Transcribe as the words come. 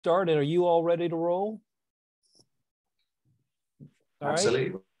started. Are you all ready to roll? All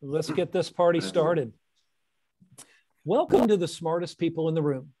Absolutely. right, let's get this party started. Welcome to the smartest people in the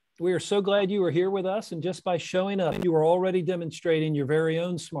room. We are so glad you are here with us, and just by showing up, you are already demonstrating your very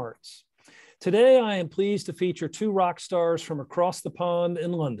own smarts. Today, I am pleased to feature two rock stars from across the pond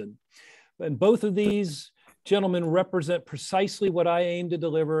in London. And both of these gentlemen represent precisely what I aim to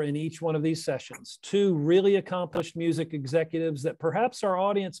deliver in each one of these sessions. Two really accomplished music executives that perhaps our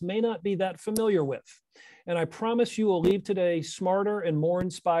audience may not be that familiar with. And I promise you will leave today smarter and more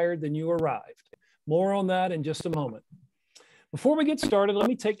inspired than you arrived. More on that in just a moment. Before we get started, let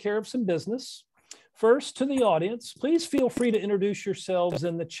me take care of some business. First, to the audience, please feel free to introduce yourselves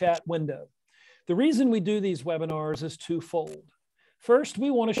in the chat window. The reason we do these webinars is twofold. First, we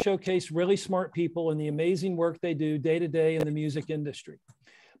want to showcase really smart people and the amazing work they do day to day in the music industry.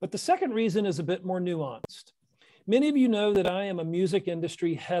 But the second reason is a bit more nuanced. Many of you know that I am a music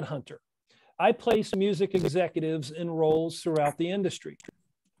industry headhunter. I place music executives in roles throughout the industry.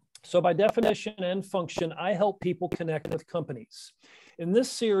 So by definition and function, I help people connect with companies. In this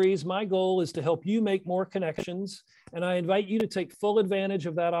series, my goal is to help you make more connections, and I invite you to take full advantage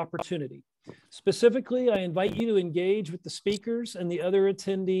of that opportunity. Specifically, I invite you to engage with the speakers and the other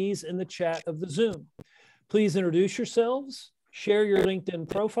attendees in the chat of the Zoom. Please introduce yourselves, share your LinkedIn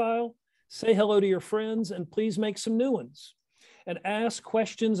profile, say hello to your friends, and please make some new ones. And ask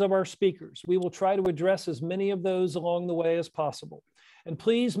questions of our speakers. We will try to address as many of those along the way as possible. And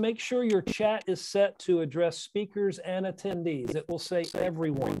please make sure your chat is set to address speakers and attendees. It will say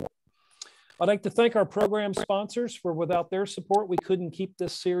everyone. I'd like to thank our program sponsors, for without their support, we couldn't keep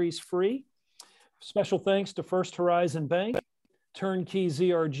this series free. Special thanks to First Horizon Bank, Turnkey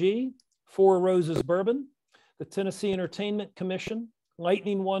ZRG, Four Roses Bourbon, the Tennessee Entertainment Commission,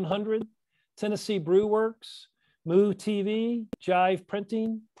 Lightning 100, Tennessee Brew Works, Moo TV, Jive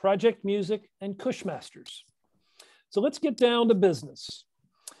Printing, Project Music, and Cushmasters. So let's get down to business.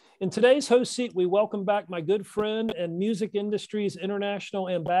 In today's host seat, we welcome back my good friend and music industry's international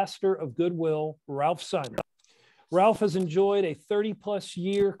ambassador of goodwill, Ralph Simon. Ralph has enjoyed a 30-plus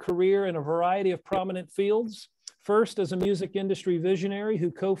year career in a variety of prominent fields. First, as a music industry visionary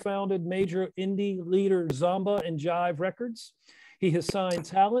who co-founded major indie leader Zomba and Jive Records. He has signed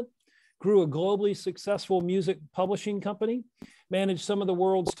talent, grew a globally successful music publishing company, managed some of the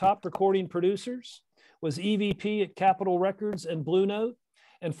world's top recording producers, was EVP at Capitol Records and Blue Note,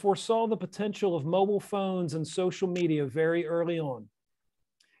 and foresaw the potential of mobile phones and social media very early on.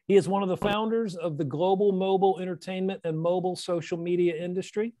 He is one of the founders of the global mobile entertainment and mobile social media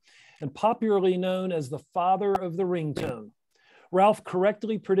industry, and popularly known as the father of the ringtone. Ralph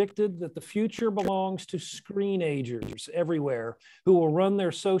correctly predicted that the future belongs to screenagers everywhere who will run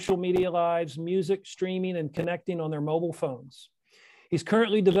their social media lives, music, streaming, and connecting on their mobile phones. He's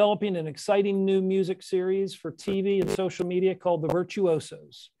currently developing an exciting new music series for TV and social media called The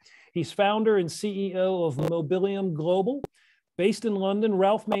Virtuosos. He's founder and CEO of Mobilium Global. Based in London,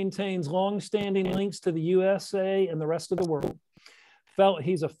 Ralph maintains long-standing links to the USA and the rest of the world.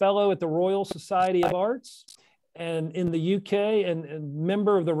 He's a fellow at the Royal Society of Arts and in the UK and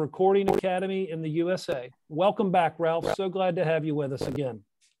member of the Recording Academy in the USA. Welcome back, Ralph. So glad to have you with us again.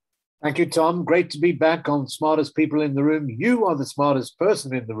 Thank you, Tom. Great to be back on Smartest People in the Room. You are the smartest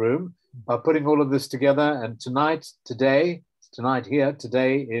person in the room by putting all of this together. And tonight in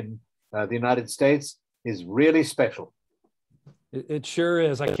the United States is really special. It sure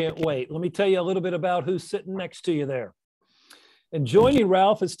is. I can't wait. Let me tell you a little bit about who's sitting next to you there. And joining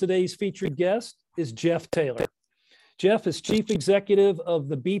Ralph as today's featured guest is Geoff Taylor. Geoff is Chief Executive of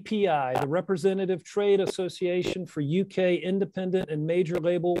the BPI, the Representative Trade Association for UK independent and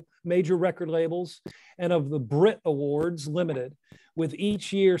major record labels, and of the Brit Awards Limited, with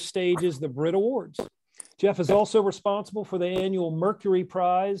each year stages the Brit Awards. Geoff is also responsible for the annual Mercury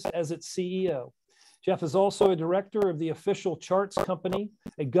Prize as its CEO. Geoff is also a director of the Official Charts Company,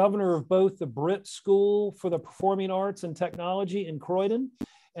 a governor of both the Brit School for the Performing Arts and Technology in Croydon,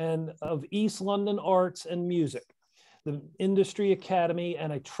 and of East London Arts and Music, the Industry Academy,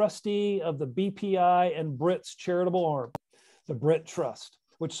 and a trustee of the BPI and Brit's charitable arm, the Brit Trust,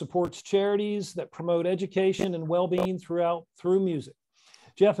 which supports charities that promote education and well-being through music.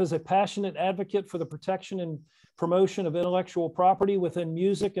 Geoff is a passionate advocate for the protection and promotion of intellectual property within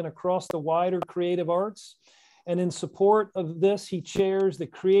music and across the wider creative arts. And in support of this, he chairs the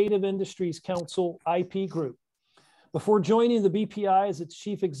Creative Industries Council IP Group. Before joining the BPI as its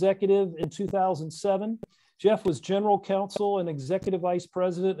chief executive in 2007, Geoff was general counsel and executive vice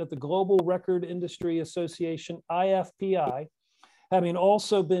president at the Global Record Industry Association, IFPI, having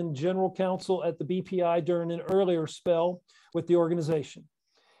also been general counsel at the BPI during an earlier spell with the organization.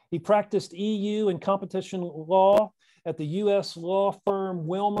 He practiced EU and competition law at the U.S. law firm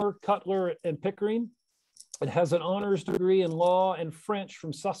Wilmer, Cutler, and Pickering, and has an honors degree in law and French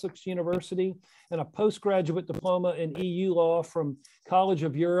from Sussex University and a postgraduate diploma in EU law from College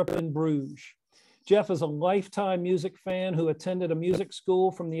of Europe in Bruges. Geoff is a lifetime music fan who attended a music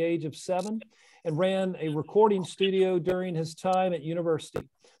school from the age of 7 and ran a recording studio during his time at university,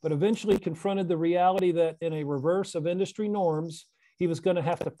 but eventually confronted the reality that in a reverse of industry norms, he was going to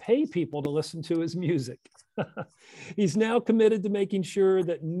have to pay people to listen to his music. He's now committed to making sure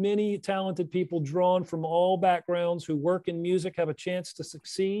that many talented people drawn from all backgrounds who work in music have a chance to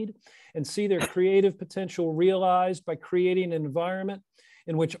succeed and see their creative potential realized by creating an environment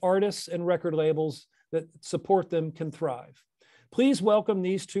in which artists and record labels that support them can thrive. Please welcome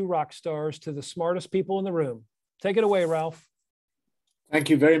these two rock stars to the smartest people in the room. Take it away, Ralph. Thank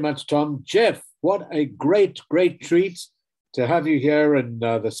you very much, Tom. Geoff, what a great, great treat to have you here and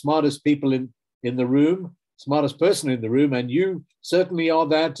the smartest people in the room, smartest person in the room, and you certainly are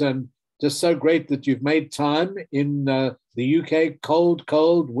that, and just so great that you've made time in the UK,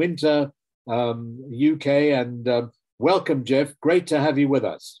 cold winter UK, and welcome, Geoff. Great to have you with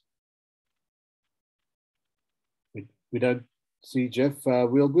us. We don't see Geoff.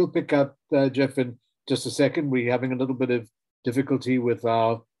 We'll pick up Geoff in just a second. We're having a little bit of difficulty with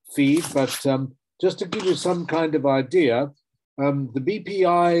our feed, but just to give you some kind of idea, the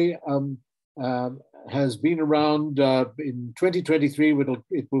BPI has been around in 2023.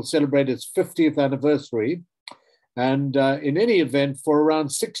 It will celebrate its 50th anniversary. And in any event, for around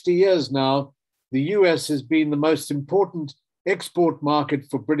 60 years now, the US has been the most important export market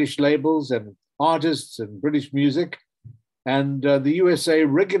for British labels and artists and British music. And the USA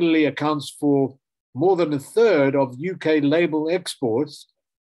regularly accounts for more than a third of UK label exports.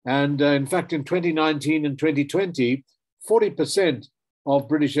 And in fact, in 2019 and 2020, 40% of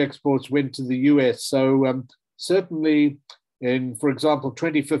British exports went to the US. So certainly in, for example,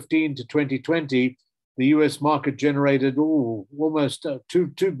 2015 to 2020, the US market generated almost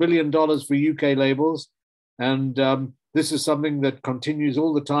 $2 billion for UK labels. And this is something that continues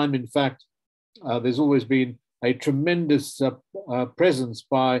all the time. In fact, there's always been a tremendous presence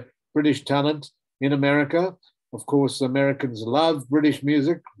by British talent in America. Of course, Americans love British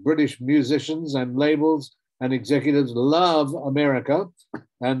music, British musicians and labels and executives love America.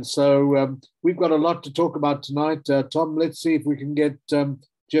 And so we've got a lot to talk about tonight. Tom, let's see if we can get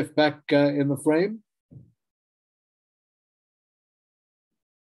Geoff back in the frame.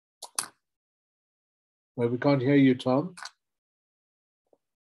 Well, we can't hear you, Tom.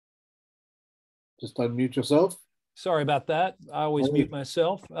 Just unmute yourself. Sorry about that. I always mute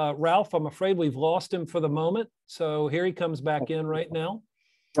myself. Ralph, I'm afraid we've lost him for the moment. So here he comes back in right now.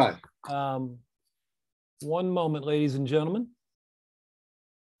 Right. One moment, ladies and gentlemen.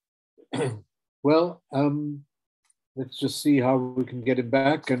 Well, let's just see how we can get him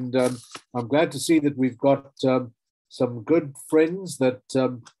back. And I'm glad to see that we've got some good friends that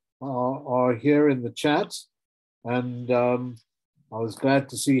are here in the chat. And I was glad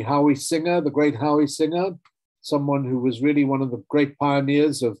to see Howie Singer, the great Howie Singer, someone who was really one of the great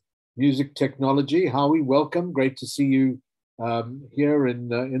pioneers of music technology. Howie, welcome. Great to see you here in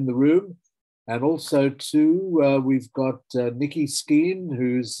the room. And also, too, we've got Nikki Skeen,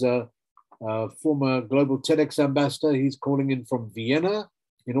 who's a former Global TEDx ambassador. He's calling in from Vienna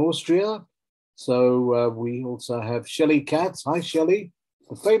in Austria. So we also have Shelley Katz. Hi, Shelley.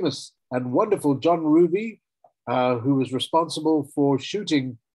 The famous and wonderful John Ruby, who was responsible for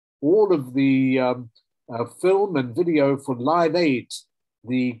shooting all of the film and video for Live 8,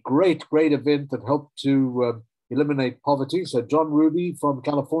 the great event that helped to eliminate poverty. So John Ruby from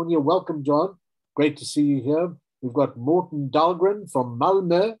California. Welcome, John. Great to see you here. We've got Morten Dahlgren from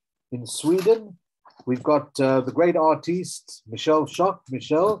Malmö in Sweden. We've got the great artist, Michelle Schock.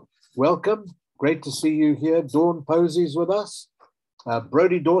 Michelle, welcome. Great to see you here. Dawn Posey's with us.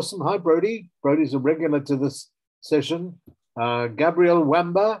 Brody Dawson. Hi, Brody. Brody's a regular to this session. Gabriel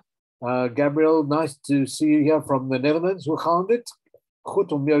Wamba. Gabriel, nice to see you here from the Netherlands. Hoe gaan dit?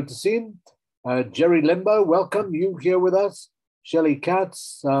 Goed om jou te zien. Jerry Limbo, welcome. You here with us. Shelley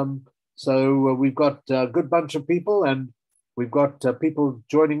Katz. So we've got a good bunch of people, and we've got people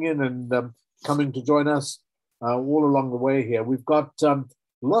joining in and coming to join us all along the way here. We've got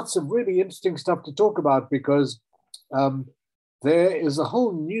lots of really interesting stuff to talk about because there is a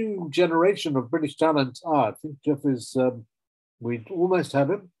whole new generation of British talent. I think Geoff is, we almost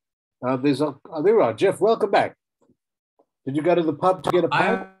have him. There we are. Geoff, welcome back. Did you go to the pub to get a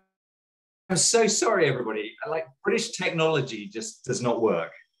pub? I'm so sorry, everybody. Like, British technology just does not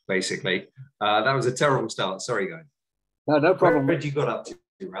work, basically. That was a terrible start. Sorry, guys. No problem. Where had you got up to?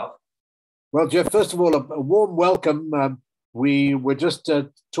 Ralph. Well, Geoff, first of all, a warm welcome. We were just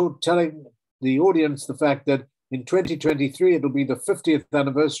telling the audience the fact that in 2023, it'll be the 50th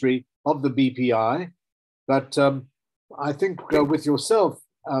anniversary of the BPI. But I think with yourself,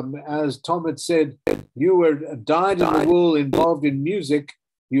 as Tom had said, you were dyed in the wool, involved in music.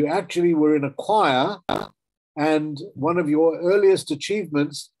 You actually were in a choir, and one of your earliest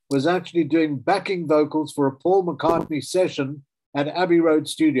achievements was actually doing backing vocals for a Paul McCartney session at Abbey Road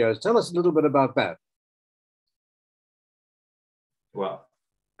Studios. Tell us a little bit about that. Well,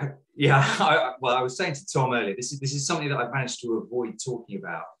 yeah, I was saying to Tom earlier, this is something that I've managed to avoid talking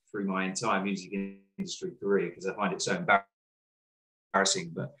about through my entire music industry career because I find it so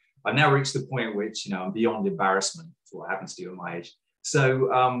embarrassing. But I've now reached the point at which, I'm beyond embarrassment for what happens to you at my age. So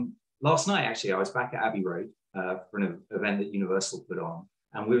last night, actually, I was back at Abbey Road for an event that Universal put on,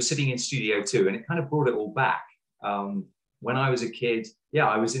 and we were sitting in Studio 2, and it kind of brought it all back. When I was a kid,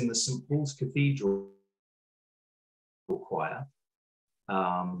 I was in the St. Paul's Cathedral choir,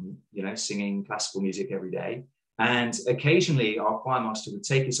 singing classical music every day. And occasionally our choir master would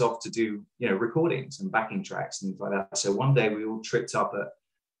take us off to do, recordings and backing tracks and things like that. So one day we all tripped up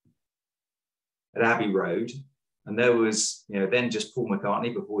at Abbey Road, and there was, then just Paul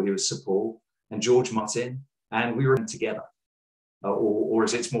McCartney before he was Sir Paul, and George Martin, and we were in together, or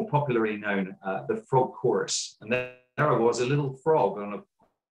as it's more popularly known, the Frog Chorus. And there I was, a little frog on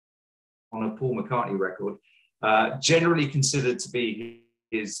a Paul McCartney record, generally considered to be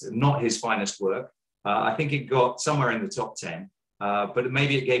not his finest work. I think it got somewhere in the top 10, but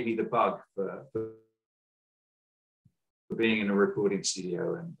maybe it gave me the bug for being in a recording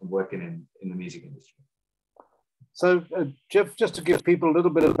studio and working in the music industry. So, Geoff, just to give people a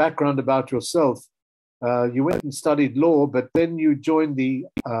little bit of background about yourself, you went and studied law, but then you joined the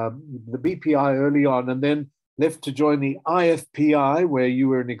BPI early on, and then left to join the IFPI, where you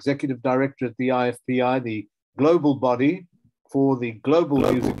were an executive director at the IFPI, the global body for the global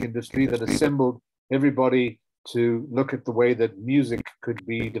music industry that assembled everybody to look at the way that music could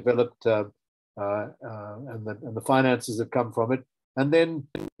be developed and the finances that come from it. And then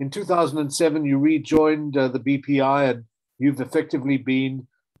in 2007, you rejoined the BPI, and you've effectively been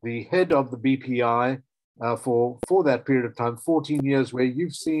the head of the BPI for that period of time, 14 years, where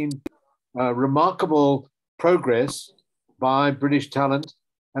you've seen remarkable progress by British talent.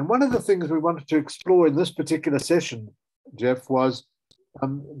 And one of the things we wanted to explore in this particular session, Geoff, was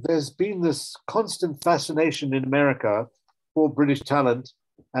there's been this constant fascination in America for British talent,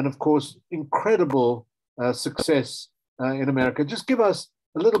 and of course, incredible success in America. Just give us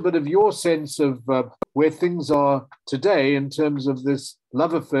a little bit of your sense of where things are today in terms of this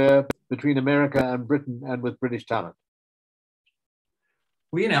love affair between America and Britain and with British talent.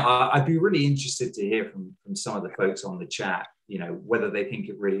 Well, I'd be really interested to hear from some of the folks on the chat, whether they think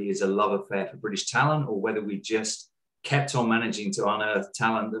it really is a love affair for British talent, or whether we just kept on managing to unearth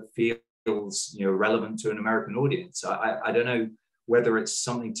talent that feels, relevant to an American audience. I don't know whether it's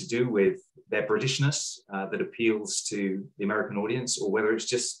something to do with their Britishness that appeals to the American audience, or whether it's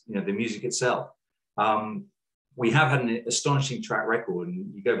just, the music itself. We have had an astonishing track record,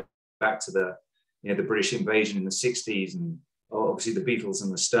 and you go back to the British invasion in the 60s, and obviously the Beatles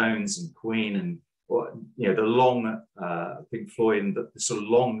and the Stones and Queen, and the long Pink Floyd, and the sort of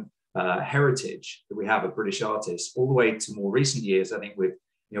long heritage that we have of British artists, all the way to more recent years. I think with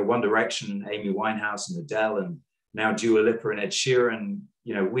One Direction and Amy Winehouse and Adele, and now Dua Lipa and Ed Sheeran.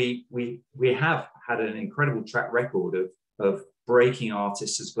 We have had an incredible track record of breaking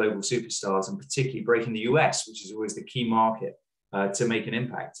artists as global superstars, and particularly breaking the US, which is always the key market to make an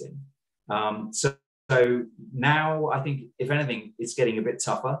impact in. So now I think, if anything, it's getting a bit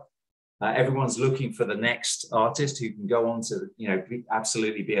tougher. Everyone's looking for the next artist who can go on to,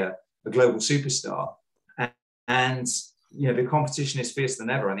 absolutely be a global superstar. And the competition is fiercer than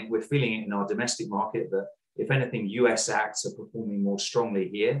ever. I think we're feeling it in our domestic market that, if anything, US acts are performing more strongly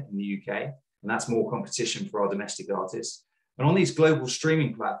here in the UK, and that's more competition for our domestic artists. And on these global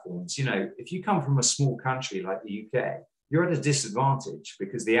streaming platforms, if you come from a small country like the UK, you're at a disadvantage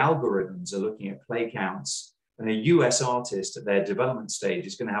because the algorithms are looking at play counts, and a US artist at their development stage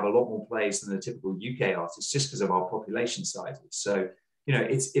is going to have a lot more plays than a typical UK artist, just because of our population sizes. So,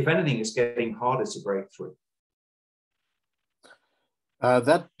 if anything, it's getting harder to break through.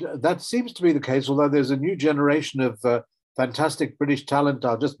 That seems to be the case, although there's a new generation of fantastic British talent.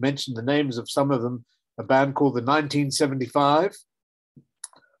 I'll just mention the names of some of them. A band called the 1975.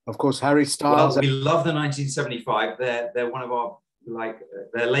 Of course, Harry Styles. Well, we love the 1975. They're one of our,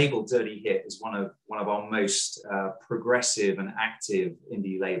 their label Dirty Hit is one of our most progressive and active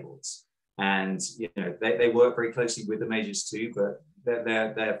indie labels. And they work very closely with the majors too, but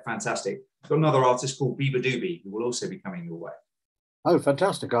they're fantastic. I've got another artist called Biba Doobie who will also be coming your way. Oh,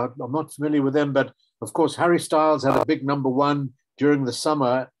 fantastic. I'm not familiar with them, but of course, Harry Styles had a big #1 during the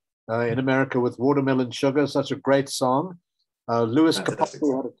summer in America with Watermelon Sugar, such a great song. Lewis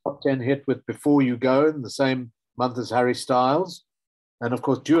Capaldi had a top 10 hit with Before You Go in the same month as Harry Styles. And of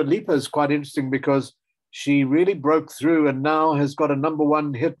course, Dua Lipa is quite interesting because she really broke through and now has got a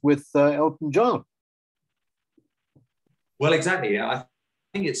 #1 hit with Elton John. Well, exactly. I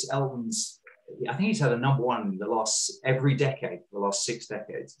think it's Elton's. I think he's had a #1 in every decade, the last 6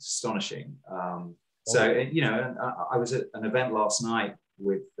 decades. It's astonishing. I was at an event last night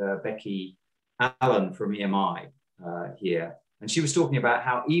with Becky Allen from EMI here, and she was talking about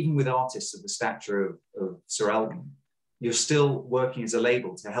how even with artists of the stature of Sir Elton, you're still working as a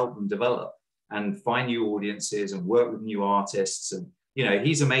label to help them develop and find new audiences and work with new artists. And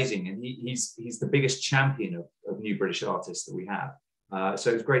he's amazing, and he's the biggest champion of new British artists that we have.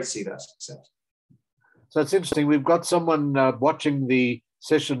 So it's great to see that success. So it's interesting. We've got someone watching the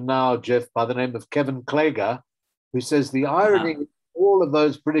session now, Geoff, by the name of Kevin Klager, who says the irony all of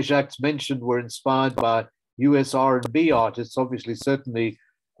those British acts mentioned were inspired by US R&B artists, obviously, certainly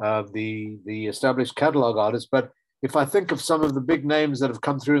the established catalog artists. But if I think of some of the big names that have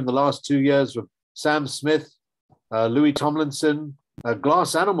come through in the last 2 years, with Sam Smith, Louis Tomlinson,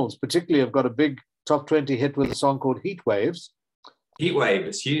 Glass Animals particularly have got a big top 20 hit with a song called Heat Waves. Heat Wave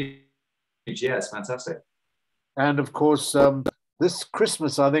is huge. Yeah, it's fantastic. And of course, this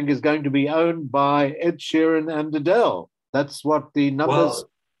Christmas, I think, is going to be owned by Ed Sheeran and Adele. That's what the numbers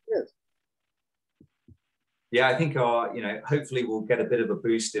is. Yeah, I think hopefully we'll get a bit of a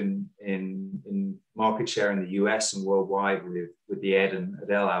boost in market share in the US and worldwide with the Ed and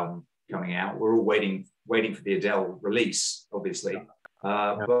Adele album coming out. We're all waiting for the Adele release, obviously.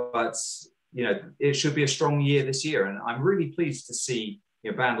 But it should be a strong year this year, and I'm really pleased to see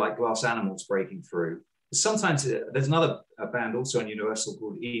a band like Glass Animals breaking through. Sometimes there's another band also on Universal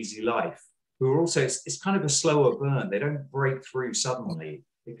called Easy Life, who are also, it's kind of a slower burn. They don't break through suddenly.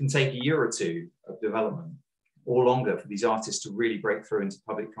 It can take a year or two of development or longer for these artists to really break through into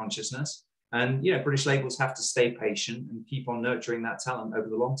public consciousness. And British labels have to stay patient and keep on nurturing that talent over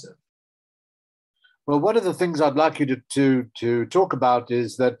the long term. Well, one of the things I'd like you to talk about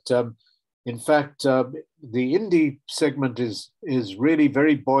is that, in fact, the indie segment is really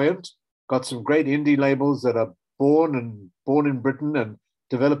very buoyant. Got some great indie labels that are born in Britain and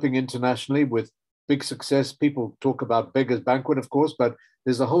developing internationally with big success. People talk about Beggar's Banquet, of course, but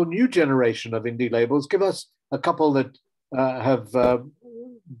there's a whole new generation of indie labels. Give us a couple that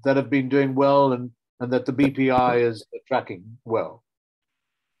have been doing well and that the BPI is tracking well.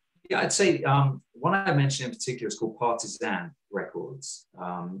 Yeah, I'd say one I mentioned in particular is called Partisan Records,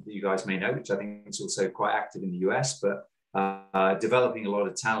 that you guys may know, which I think is also quite active in the US, but developing a lot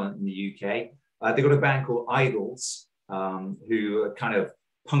of talent in the UK. They've got a band called Idols, who are kind of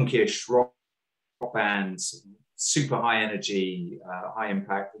punkish rock bands, super high energy, high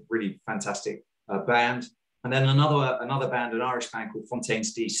impact, really fantastic band. And then another band, an Irish band called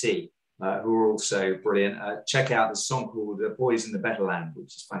Fontaines DC, who are also brilliant. Check out the song called Boys in the Better Land,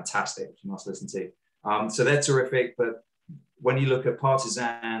 which is fantastic, which you must listen to. So they're terrific. But when you look at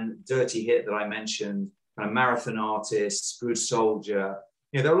Partisan, Dirty Hit that I mentioned, kind of Marathon Artists, Good Soldier,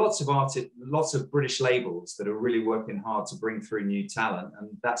 there are lots of British labels that are really working hard to bring through new talent. And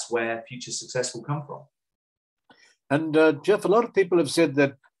that's where future success will come from. And Geoff, a lot of people have said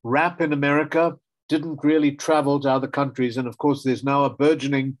that rap in America didn't really travel to other countries. And of course, there's now a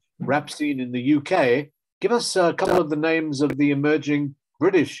burgeoning rap scene in the UK. Give us a couple of the names of the emerging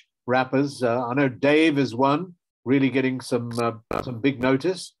British rappers. I know Dave is one, really getting some big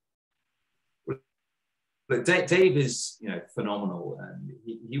notice. But Dave is, phenomenal, and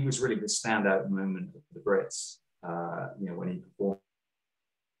he was really the standout moment of the Brits. When he performed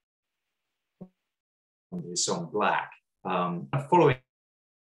his song Black. Following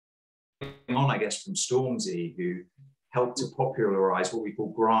on, I guess, from Stormzy, who helped to popularize what we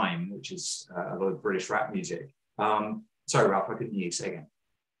call grime, which is a lot of British rap music. Sorry, Ralph, I couldn't hear you say again.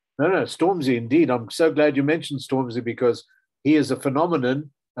 No, Stormzy, indeed. I'm so glad you mentioned Stormzy because he is a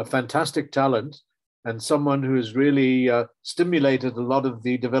phenomenon, a fantastic talent, and someone who has really stimulated a lot of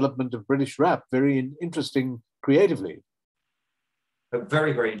the development of British rap. Very interesting creatively.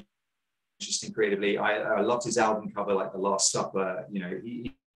 Very, very interesting creatively. I loved his album cover, like The Last Supper.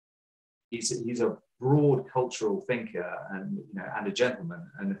 He's a broad cultural thinker and a gentleman,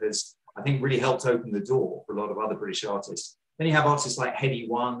 and has, I think, really helped open the door for a lot of other British artists. Then you have artists like Heady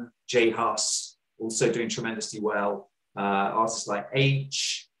One, Jay Huss, also doing tremendously well. Artists like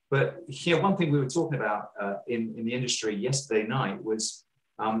H, But here, one thing we were talking about in the industry yesterday night was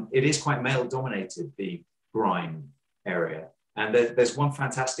it is quite male-dominated, the grime area. And there's one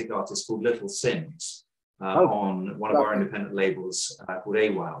fantastic artist called Little Sims on one of our independent labels called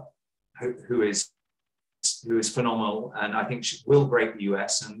AWOW, who is phenomenal, and I think she will break the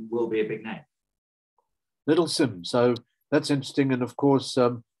US and will be a big name. Little Sims. So that's interesting. And of course,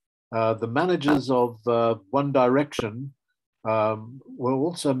 the managers of One Direction were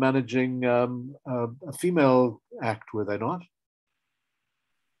also managing a female act, were they not?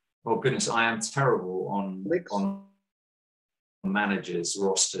 Oh goodness, I am terrible on managers,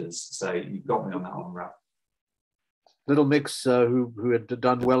 rosters. So you got me on that one, Ralph. Little Mix, who had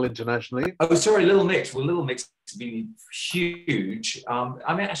done well internationally. Oh, sorry, Little Mix. Well, Little Mix has been huge. I'm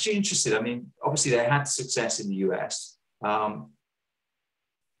actually interested. I mean, obviously they had success in the US.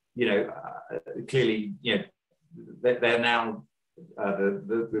 Clearly, they're now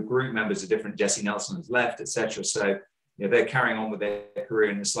the group members are different. Jesse Nelson has left, etc. So they're carrying on with their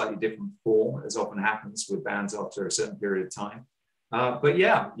career in a slightly different form, as often happens with bands after a certain period of time. But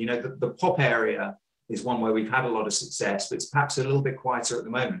yeah, the pop area is one where we've had a lot of success, but it's perhaps a little bit quieter at the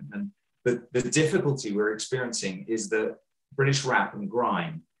moment. And the difficulty we're experiencing is that British rap and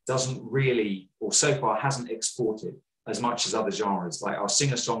grime doesn't really, or so far hasn't exported as much as other genres. Like our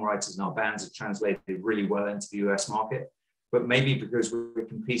singer-songwriters and our bands have translated really well into the US market, but maybe because we're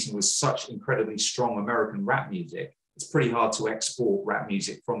competing with such incredibly strong American rap music, it's pretty hard to export rap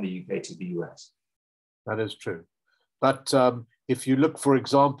music from the UK to the US. That is true. But if you look, for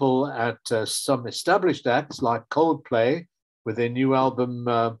example, at some established acts like Coldplay with their new album,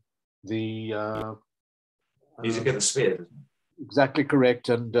 the Music of the Sphere. Exactly correct.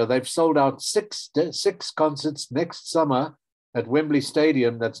 And they've sold out six concerts next summer at Wembley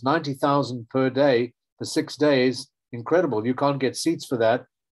Stadium. That's 90,000 per day for 6 days. Incredible. You can't get seats for that.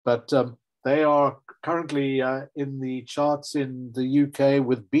 But they are currently in the charts in the UK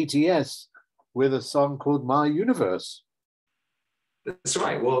with BTS, with a song called My Universe. That's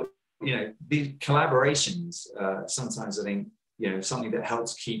right. Well, these collaborations, sometimes I think, something that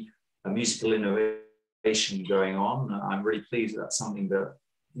helps keep a musical innovation going on. I'm really pleased that's something that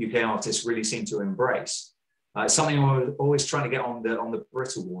UK artists really seem to embrace. It's something we're always trying to get on the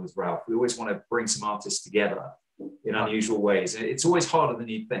Brit Awards, Ralph. We always want to bring some artists together in unusual ways. It's always harder than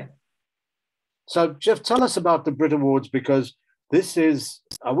you think. So, Geoff, tell us about the Brit Awards, because this is,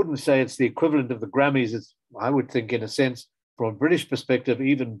 I wouldn't say it's the equivalent of the Grammys. It's, I would think, in a sense, from a British perspective,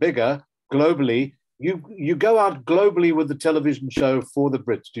 even bigger globally. You go out globally with the television show for the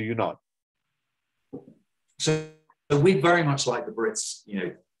Brits, do you not? So we very much like the Brits,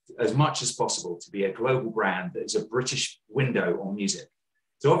 as much as possible to be a global brand that is a British window on music.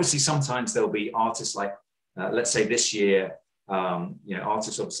 So obviously sometimes there'll be artists like, let's say this year,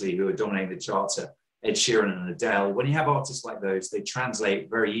 artists obviously who are dominating the charts are Ed Sheeran and Adele. When you have artists like those, they translate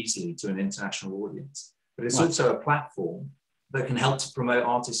very easily to an international audience. But it's also a platform that can help to promote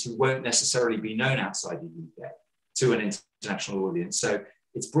artists who won't necessarily be known outside the UK to an international audience. So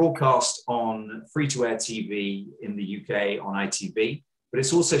it's broadcast on free-to-air TV in the UK on ITV, but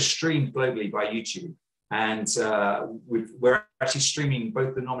it's also streamed globally by YouTube. And we're actually streaming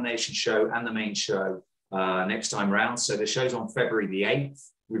both the nomination show and the main show next time round. So the show's on February the 8th.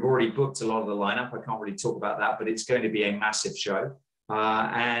 We've already booked a lot of the lineup. I can't really talk about that, but it's going to be a massive show.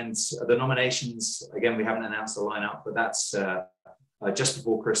 And the nominations, again, we haven't announced the lineup, but that's just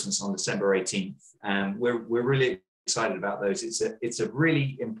before Christmas on December 18th. And we're really excited about those. It's a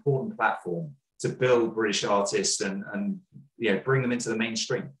really important platform to build British artists and bring them into the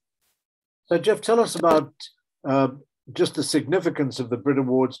mainstream. So, Geoff, tell us about just the significance of the Brit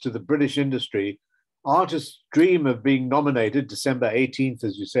Awards to the British industry. Artists dream of being nominated. December 18th,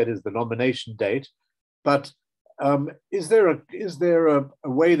 as you said, is the nomination date. But is there a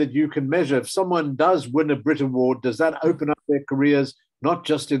way that you can measure if someone does win a Brit Award? Does that open up their careers not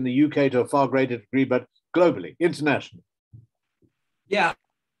just in the UK to a far greater degree, but globally, internationally? Yeah,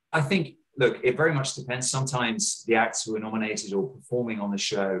 I think, look, it very much depends. Sometimes the acts who are nominated or performing on the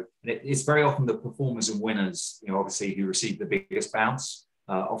show, and it's very often the performers and winners, obviously, who receive the biggest bounce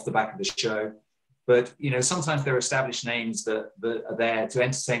off the back of the show. But, sometimes there are established names that are there to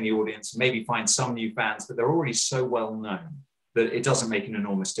entertain the audience, maybe find some new fans, but they're already so well known that it doesn't make an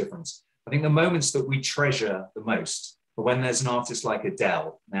enormous difference. I think the moments that we treasure the most are when there's an artist like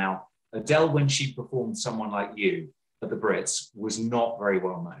Adele. Now, Adele, when she performed Someone Like You at the Brits, was not very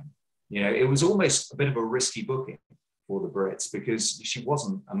well known. It was almost a bit of a risky booking for the Brits because she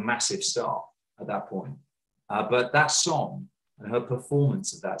wasn't a massive star at that point. But that song and her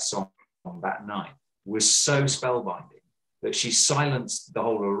performance of that song on that night was so spellbinding that she silenced the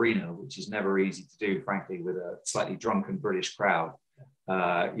whole arena, which is never easy to do, frankly, with a slightly drunken British crowd,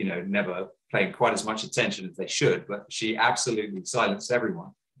 never paying quite as much attention as they should, but she absolutely silenced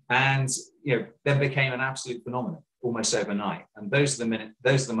everyone. And, then became an absolute phenomenon almost overnight. And those are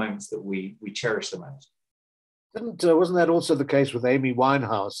the moments that we cherish the most. Wasn't that also the case with Amy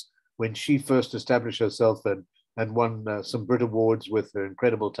Winehouse when she first established herself and won some Brit Awards with her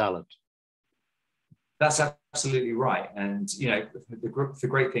incredible talent? That's absolutely right. And, the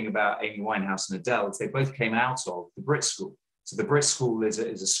great thing about Amy Winehouse and Adele is they both came out of the Brit School. So the Brit School is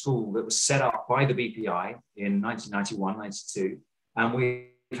a school that was set up by the BPI in 1991, 92. And we've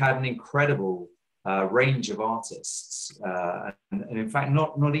had an incredible range of artists. And in fact,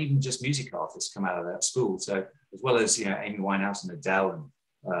 not even just music artists come out of that school. So as well as, Amy Winehouse and Adele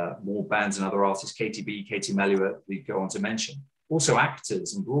and more bands and other artists, KTB, Katie Melua, we go on to mention. Also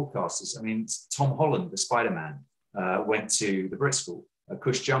actors and broadcasters. I mean, Tom Holland, the Spider-Man, went to the Brit School.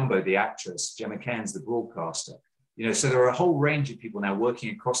 Cush Jumbo, the actress, Gemma Cairns, the broadcaster. So there are a whole range of people now working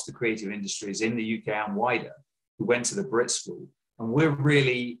across the creative industries in the UK and wider who went to the Brit School. And we're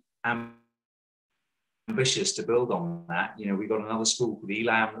really ambitious to build on that. We've got another school called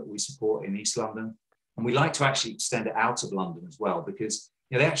ELAM that we support in East London. And we like to actually extend it out of London as well, because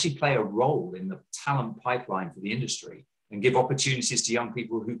they actually play a role in the talent pipeline for the industry and give opportunities to young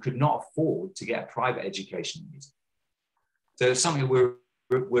people who could not afford to get a private education in music. So it's something we're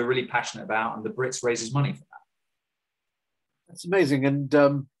really passionate about, and the Brits raises money for that. That's amazing.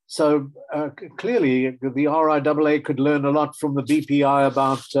 And so clearly the RIAA could learn a lot from the BPI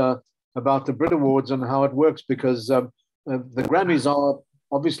about the Brit Awards and how it works, because the Grammys are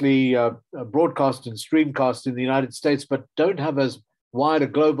obviously broadcast and streamcast in the United States, but don't have as wide a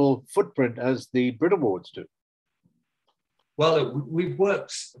global footprint as the Brit Awards do. Well, we've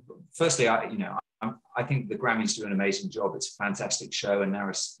worked, firstly, I think the Grammys do an amazing job. It's a fantastic show, and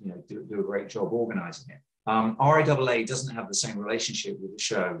Naris, do a great job organizing it. RIAA doesn't have the same relationship with the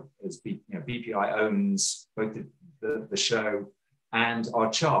show as BPI owns both the show and our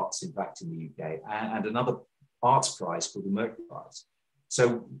charts, in fact, in the UK, and another arts prize called the Mercury Prize.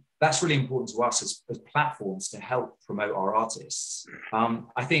 So that's really important to us as platforms to help promote our artists.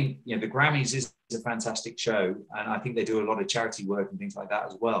 I think the Grammys is a fantastic show, and I think they do a lot of charity work and things like that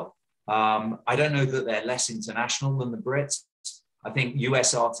as well. I don't know that they're less international than the Brits. I think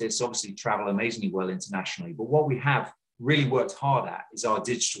US artists obviously travel amazingly well internationally, but what we have really worked hard at is our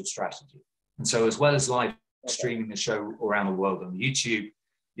digital strategy. And so as well as live streaming the show around the world on YouTube,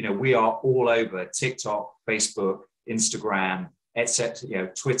 we are all over TikTok, Facebook, Instagram,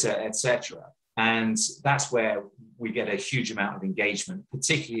 etc., Twitter, etc. And that's where we get a huge amount of engagement,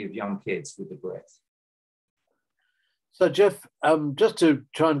 particularly of young kids with the Brits. So Geoff, just to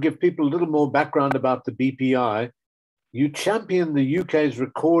try and give people a little more background about the BPI, you champion the UK's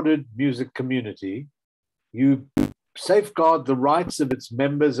recorded music community. You safeguard the rights of its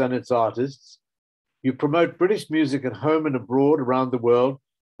members and its artists. You promote British music at home and abroad around the world.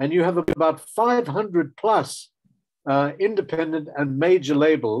 And you have about 500 plus independent and major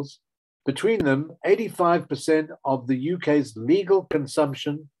labels. Between them, 85% of the UK's legal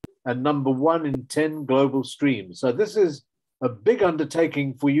consumption and #1 in 10 global streams. So this is a big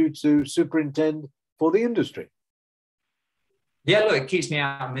undertaking for you to superintend for the industry. Yeah, look, it keeps me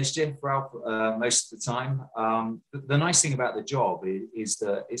out of mischief, Ralph, most of the time. The nice thing about the job is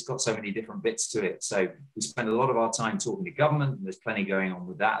that it's got so many different bits to it. So we spend a lot of our time talking to government, and there's plenty going on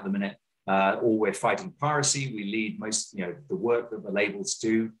with that at the minute. Or we're fighting piracy. We lead most, the work that the labels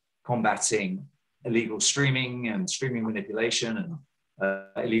do, combating illegal streaming and streaming manipulation and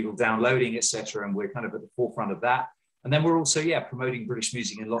illegal downloading, etc. And we're kind of at the forefront of that. And then we're also, promoting British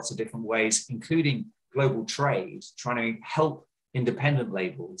music in lots of different ways, including global trade, trying to help independent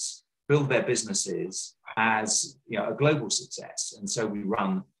labels build their businesses as a global success. And so we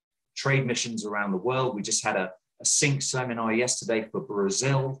run trade missions around the world. We just had a sync seminar yesterday for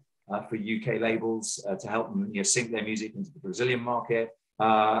Brazil, for UK labels to help them sync their music into the Brazilian market.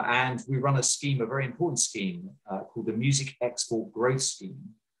 And we run a very important scheme called the Music Export Growth Scheme,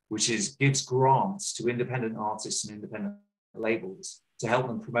 which gives grants to independent artists and independent labels to help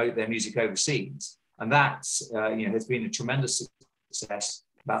them promote their music overseas. And that has been a tremendous success.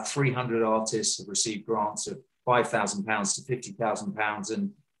 About 300 artists have received grants of £5,000 to £50,000,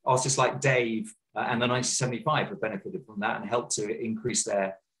 and artists like Dave and the 1975 have benefited from that and helped to increase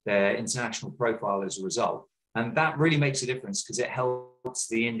their international profile as a result. And that really makes a difference because it helps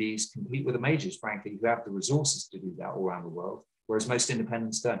the indies compete with the majors, frankly, who have the resources to do that all around the world, whereas most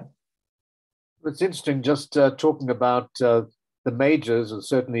independents don't. It's interesting just talking about the majors, and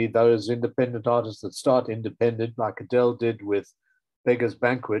certainly those independent artists that start independent, like Adele did with Beggar's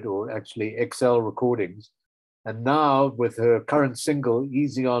Banquet, or actually XL Recordings. And now with her current single,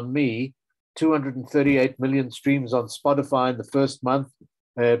 Easy on Me, 238 million streams on Spotify in the first month,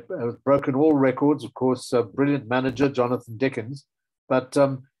 broken all records, of course, brilliant manager, Jonathan Dickens. But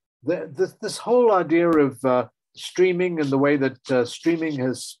this whole idea of streaming and the way that streaming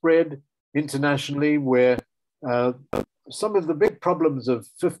has spread internationally, where some of the big problems of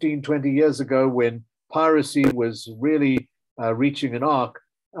 15, 20 years ago when piracy was really reaching an arc,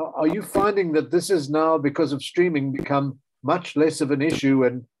 are you finding that this is now, because of streaming, become much less of an issue,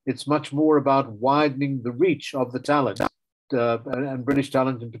 and it's much more about widening the reach of the talent, and British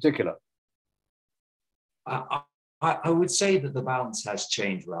talent in particular? I would say that the balance has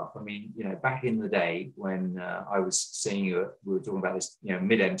changed, Ralph. I mean, back in the day when I was seeing you, we were talking about this,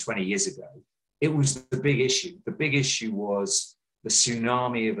 mid-end 20 years ago, it was the big issue. The big issue was the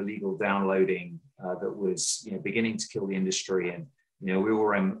tsunami of illegal downloading that was, beginning to kill the industry. And, we all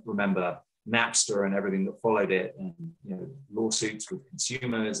remember Napster and everything that followed it, and, lawsuits with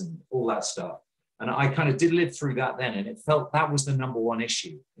consumers and all that stuff. And I kind of did live through that then. And it felt that was the number one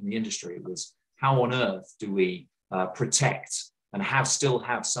issue in the industry. It was, how on earth do we protect and still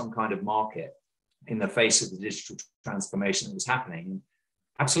have some kind of market in the face of the digital transformation that was happening? And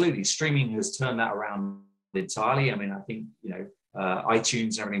absolutely, streaming has turned that around entirely. I mean, I think,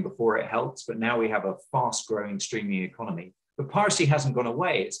 iTunes and everything before it helped, but now we have a fast growing streaming economy. But piracy hasn't gone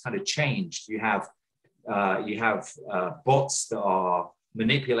away. It's kind of changed. You have bots that are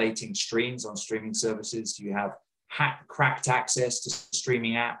manipulating streams on streaming services. You have cracked access to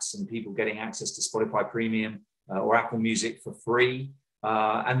streaming apps and people getting access to Spotify Premium or Apple Music for free.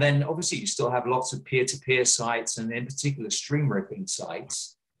 And then obviously you still have lots of peer-to-peer sites, and in particular stream ripping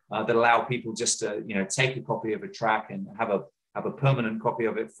sites that allow people just to take a copy of a track and have a permanent copy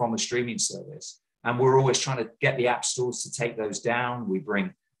of it from a streaming service. And we're always trying to get the app stores to take those down. We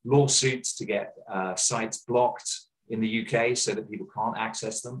bring lawsuits to get sites blocked in the UK so that people can't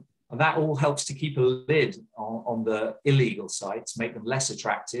access them. And that all helps to keep a lid on the illegal sites, make them less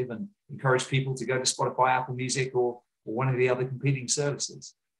attractive, and encourage people to go to Spotify, Apple Music, or one of the other competing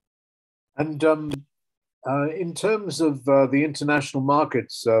services. And in terms of the international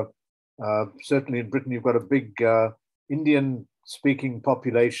markets, certainly in Britain, you've got a big Indian-speaking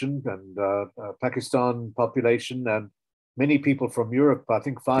population and Pakistan population, and many people from Europe. I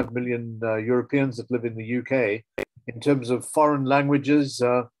think 5 million Europeans that live in the UK. In terms of foreign languages,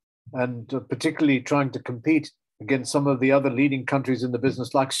 and particularly trying to compete against some of the other leading countries in the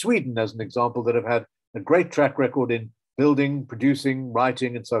business, like Sweden, as an example, that have had a great track record in building, producing,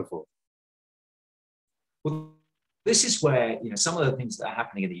 writing, and so forth. Well, this is where some of the things that are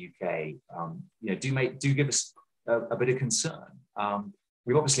happening in the UK, do give us a bit of concern.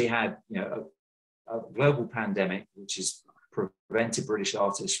 We've obviously had a global pandemic, which has prevented British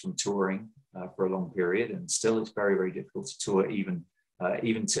artists from touring for a long period, and still it's very, very difficult to tour even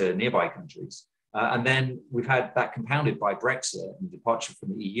to nearby countries. And then we've had that compounded by Brexit and departure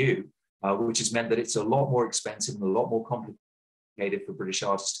from the EU, which has meant that it's a lot more expensive and a lot more complicated for British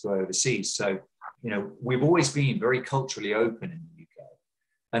artists to go overseas. So, we've always been very culturally open in the UK.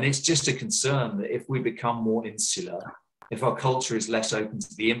 And it's just a concern that if we become more insular, if our culture is less open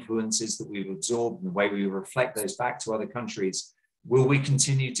to the influences that we've absorbed and the way we reflect those back to other countries, will we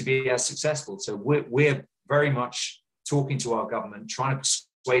continue to be as successful? So we're very much talking to our government, trying to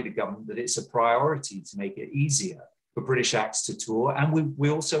persuade the government that it's a priority to make it easier for British acts to tour. And we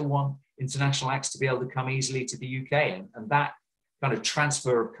also want international acts to be able to come easily to the UK. And that kind of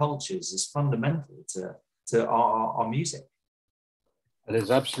transfer of cultures is fundamental to our music. It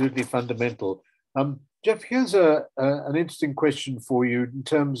is absolutely fundamental. Geoff, here's an interesting question for you in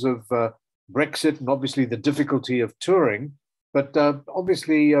terms of Brexit and obviously the difficulty of touring. But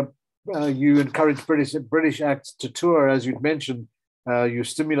obviously, you encourage British acts to tour, as you'd mentioned. You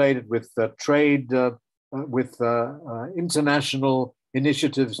stimulated with trade, with international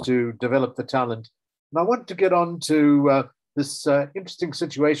initiatives to develop the talent. And I want to get on to this interesting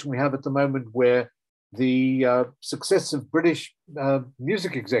situation we have at the moment, where the success of British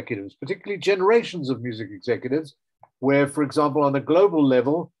music executives, particularly generations of music executives, where, for example, on a global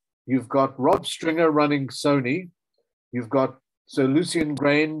level, you've got Rob Stringer running Sony, you've got Sir Lucian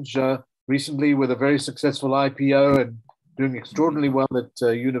Grange recently with a very successful IPO and doing extraordinarily well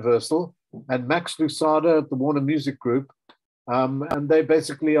at Universal, and Max Lusada at the Warner Music Group. And they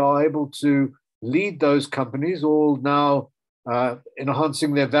basically are able to lead those companies, all now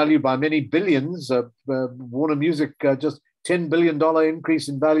enhancing their value by many billions. Warner Music, just $10 billion increase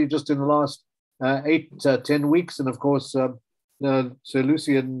in value just in the last 10 weeks. And of course, Sir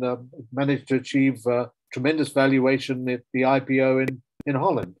Lucian managed to achieve tremendous valuation at the IPO in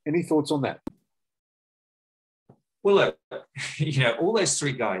Holland. Any thoughts on that? Well, look, all those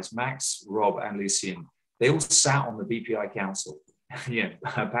three guys, Max, Rob, and Lucian, they all sat on the BPI Council,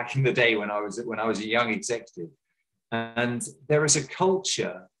 back in the day when I was a young executive. And there is a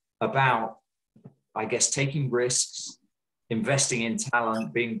culture about, I guess, taking risks, investing in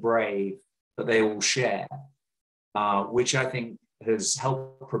talent, being brave, that they all share, which I think has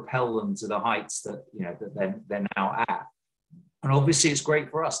helped propel them to the heights that they're now at. And obviously, it's great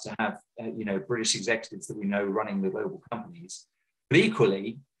for us to have British executives that we know running the global companies. But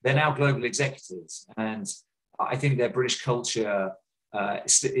equally, they're now global executives, and I think their British culture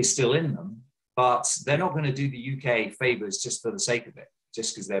is still in them. But they're not going to do the UK favors just for the sake of it,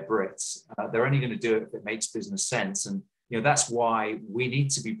 just because they're Brits. They're only going to do it if it makes business sense. And that's why we need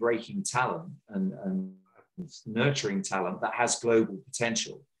to be breaking talent and nurturing talent that has global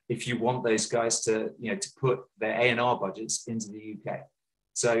potential, if you want those guys to put their A&R budgets into the UK.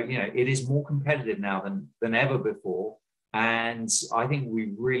 So it is more competitive now than ever before, and I think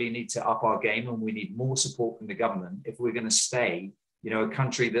we really need to up our game, and we need more support from the government if we're going to stay a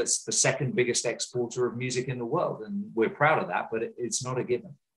country that's the second biggest exporter of music in the world. And we're proud of that, but it's not a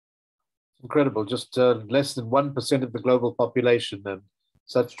given. Incredible. Just less than 1% of the global population, and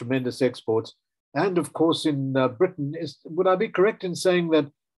such tremendous exports. And of course, in Britain, would I be correct in saying that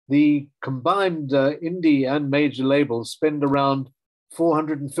the combined indie and major labels spend around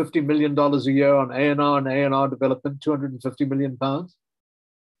 $450 million a year on A&R and A&R development, £250 million?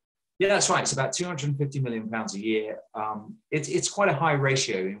 Yeah, that's right. It's about £250 million a year. It's quite a high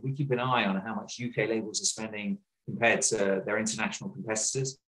ratio. We keep an eye on how much UK labels are spending compared to their international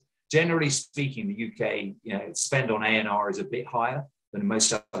competitors. Generally speaking, the UK spend on A&R is a bit higher than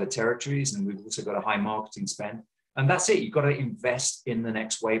most other territories, and we've also got a high marketing spend. And that's it. You've got to invest in the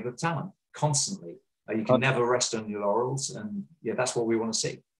next wave of talent constantly. You can never rest on your laurels, and that's what we want to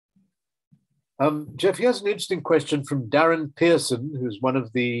see. Geoff, here's an interesting question from Darren Pearson, who's one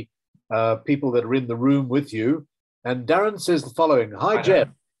of the people that are in the room with you. And Darren says the following: Hi, Geoff.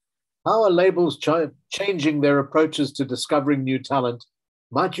 How are labels changing their approaches to discovering new talent?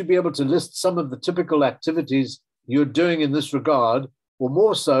 Might you be able to list some of the typical activities you're doing in this regard, or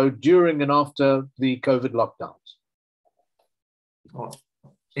more so during and after the COVID lockdowns? Oh,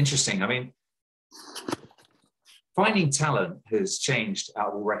 interesting. I mean, finding talent has changed out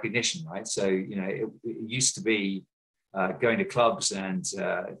of all recognition, right? So, it used to be going to clubs and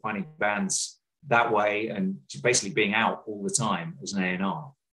finding bands that way and basically being out all the time as an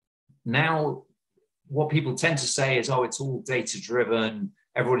A&R. Now, what people tend to say is, oh, it's all data-driven.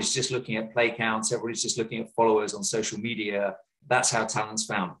 Everybody's just looking at play counts. Everybody's just looking at followers on social media. That's how talent's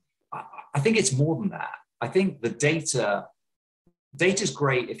found. I think it's more than that. I think the data's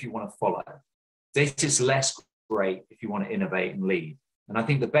great if you want to follow. Data's less great if you want to innovate and lead. And I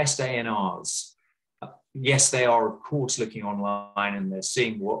think the best A&Rs, yes, they are, of course, looking online and they're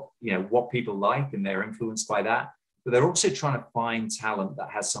seeing what people like, and they're influenced by that. But they're also trying to find talent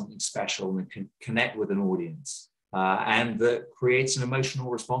that has something special and can connect with an audience, and that creates an emotional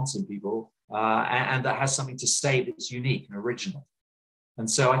response in people, and that has something to say that's unique and original. And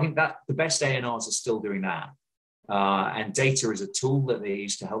so I think that the best A&Rs are still doing that. And data is a tool that they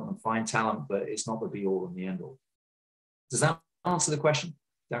use to help them find talent, but it's not the be all and the end all. Does that answer the question,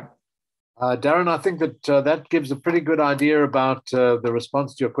 Darren? Darren, I think that that gives a pretty good idea about the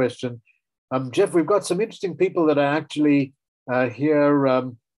response to your question. Geoff, we've got some interesting people that are actually here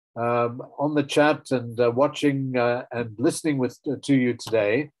on the chat and watching and listening to you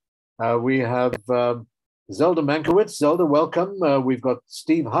today. We have Zelda Mankiewicz. Zelda, welcome. We've got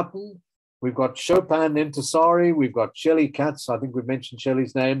Steve Hutton. We've got Chopin Intisari. We've got Shelley Katz. I think we've mentioned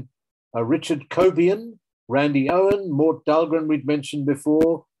Shelley's name. Richard Cobian, Randy Owen, Mort Dahlgren we'd mentioned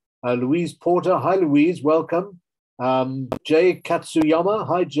before. Louise Porter. Hi, Louise. Welcome. Jay Katsuyama.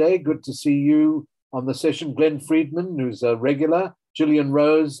 Hi, Jay. Good to see you on the session. Glenn Friedman, who's a regular. Gillian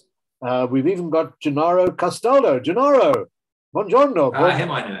Rose. We've even got Gennaro Castaldo. Gennaro, buongiorno.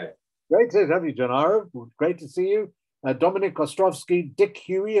 Him I know. Great to have you, Gennaro. Great to see you. Dominic Ostrovsky, Dick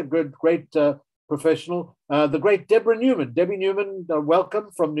Huey, a great professional. The great Deborah Newman. Debbie Newman, welcome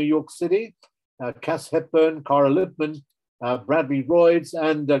from New York City. Cass Hepburn, Cara Lippman, Bradley Royds,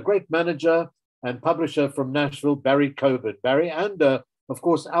 and a great manager and publisher from Nashville, Barry Coburn. Barry, and of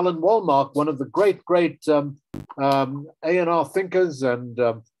course, Alan Walmark, one of the great A&R thinkers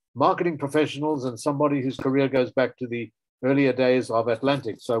and marketing professionals, and somebody whose career goes back to the earlier days of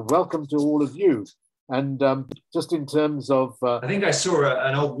Atlantic. So welcome to all of you. And just in terms of... I think I saw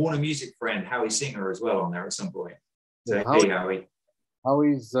an old Warner Music friend, Howie Singer, as well on there at some point. So, hey, Howie.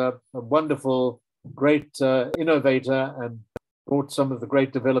 Howie's a wonderful, great innovator and brought some of the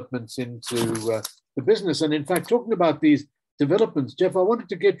great developments into the business. And in fact, talking about these developments, Geoff, I wanted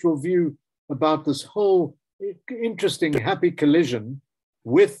to get your view about this whole interesting, happy collision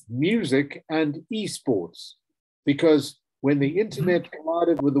with music and esports. Because when the internet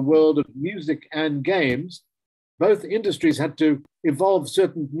collided with the world of music and games, both industries had to evolve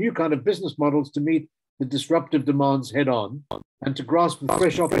certain new kind of business models to meet the disruptive demands head on and to grasp the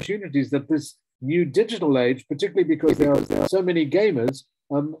fresh opportunities that this new digital age, particularly because there are so many gamers,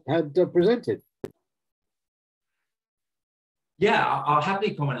 had presented. Yeah, I'll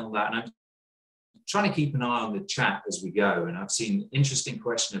happily comment on that. And I'm trying to keep an eye on the chat as we go. And I've seen an interesting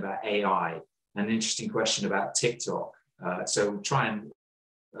question about AI and an interesting question about TikTok. So we'll try and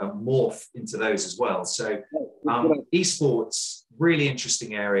morph into those as well. So esports, really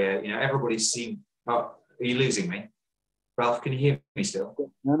interesting area. You know, everybody's seen. Oh, are you losing me? Ralph, can you hear me still?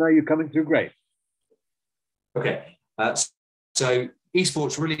 No, you're coming through great. Okay. So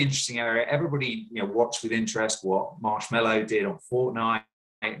esports, really interesting area. Everybody, you know, watched with interest what Marshmello did on Fortnite,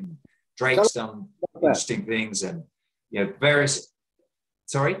 and Drake's done interesting things, and you know, various.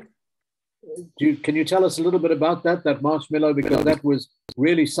 Sorry. Can you tell us a little bit about that Marshmello, because that was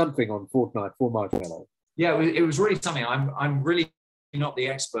really something on Fortnite for Marshmello. Yeah, it was really something. I'm really not the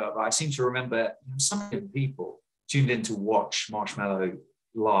expert, but I seem to remember some people tuned in to watch Marshmello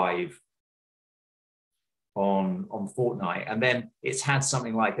live on Fortnite, and then it's had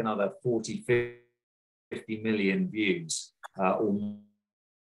something like another 40, 50 million views or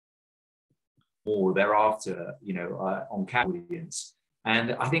more thereafter, you know, on cat audience.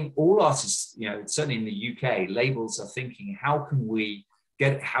 And I think all artists, you know, certainly in the UK, labels are thinking, how can we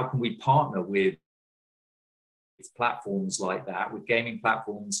partner with platforms like that, with gaming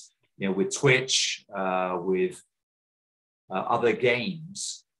platforms, you know, with Twitch, with other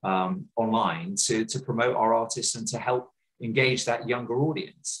games online to promote our artists and to help engage that younger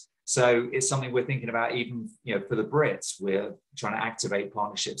audience. So it's something we're thinking about, even, you know, for the Brits, we're trying to activate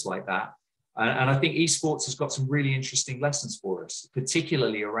partnerships like that. And I think esports has got some really interesting lessons for us,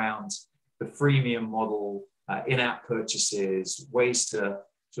 particularly around the freemium model, in-app purchases, ways to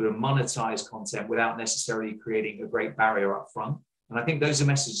sort of monetize content without necessarily creating a great barrier up front. And I think those are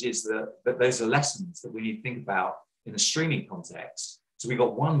messages that those are lessons that we need to think about in the streaming context. So we've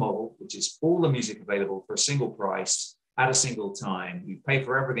got one model, which is all the music available for a single price at a single time. You pay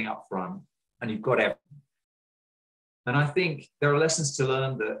for everything up front and you've got everything. And I think there are lessons to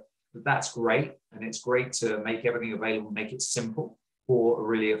learn that's great. And it's great to make everything available, make it simple for a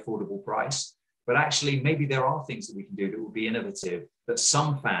really affordable price. But actually, maybe there are things that we can do that will be innovative, that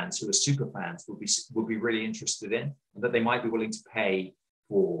some fans who are super fans will be really interested in, and that they might be willing to pay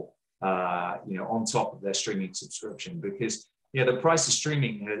for, you know, on top of their streaming subscription. Because, you know, the price of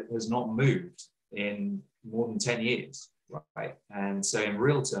streaming has not moved in more than 10 years, right? And so in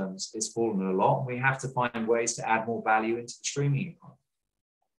real terms, it's fallen a lot. We have to find ways to add more value into the streaming economy.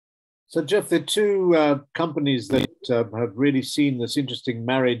 So, Geoff, there are two companies that have really seen this interesting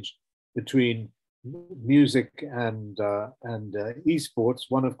marriage between music and esports.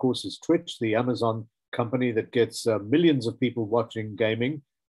 One, of course, is Twitch, the Amazon company that gets millions of people watching gaming.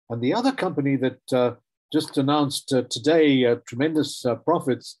 And the other company that just announced today tremendous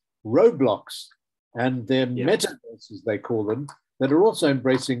profits, Roblox, and their metaverse, as they call them, that are also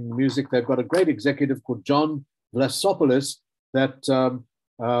embracing music. They've got a great executive called John Vlasopoulos that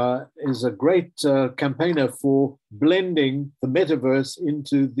is a great campaigner for blending the metaverse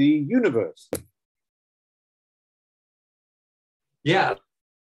into the universe. Yeah,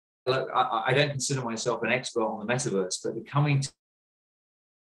 look, I don't consider myself an expert on the metaverse, but the coming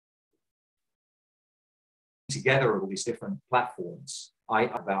together of all these different platforms,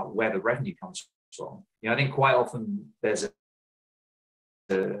 about where the revenue comes from. You know, I think quite often there's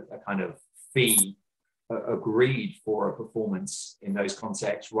a kind of fee agreed for a performance in those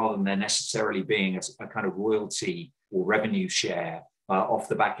contexts, rather than there necessarily being a kind of royalty or revenue share off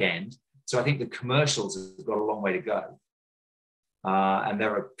the back end. So I think the commercials have got a long way to go. And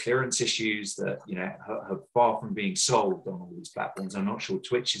there are clearance issues that, you know, have far from being solved on all these platforms. I'm not sure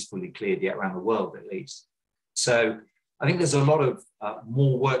Twitch is fully cleared yet around the world, at least. So I think there's a lot of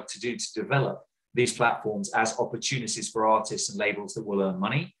more work to do to develop these platforms as opportunities for artists and labels that will earn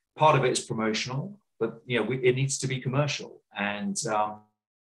money. Part of it is promotional, but, you know, it needs to be commercial. And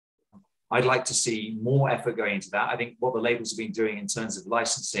I'd like to see more effort going into that. I think what the labels have been doing in terms of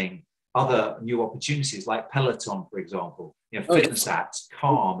licensing other new opportunities, like Peloton, for example, you know, fitness apps,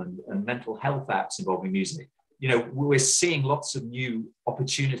 Calm, and mental health apps involving music. You know, we're seeing lots of new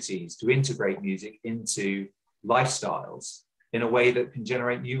opportunities to integrate music into lifestyles in a way that can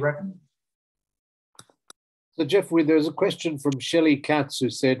generate new revenue. So, Geoff, there's a question from Shelley Katz who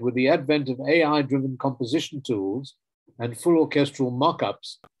said, with the advent of AI-driven composition tools and full orchestral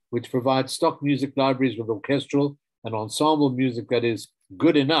mock-ups, which provide stock music libraries with orchestral and ensemble music that is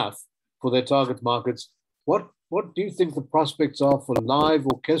good enough for their target markets, what do you think the prospects are for live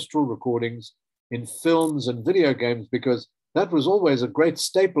orchestral recordings in films and video games? Because that was always a great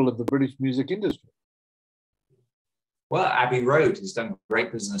staple of the British music industry. Well, Abbey Road has done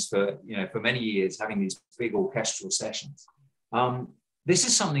great business for many years, having these big orchestral sessions. This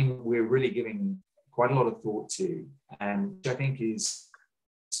is something we're really giving quite a lot of thought to, and which I think is,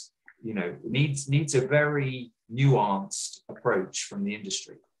 needs a very nuanced approach from the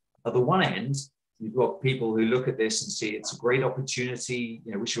industry. At the one end, you've got people who look at this and see it's a great opportunity.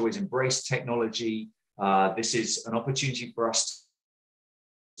 We should always embrace technology. This is an opportunity for us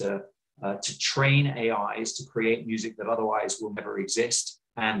to train AIs to create music that otherwise will never exist,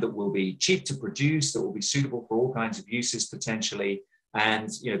 and that will be cheap to produce, that will be suitable for all kinds of uses potentially,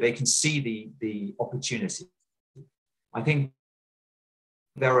 and they can see the opportunity. I think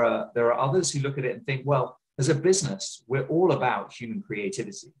there are others who look at it and think, well, as a business, we're all about human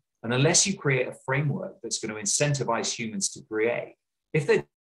creativity, and unless you create a framework that's going to incentivize humans to create, if they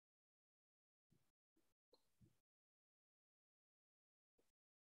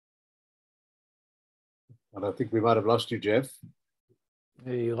And I think we might have lost you, Geoff.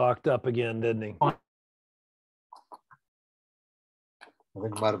 He locked up again, didn't he? I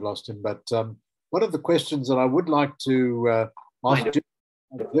think we might have lost him. But one of the questions that I would like to ask Geoff,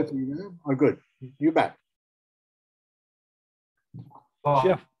 oh, good. You're back.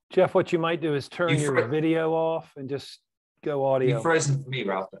 Geoff, what you might do is turn your video off and just go audio. You've frozen for me,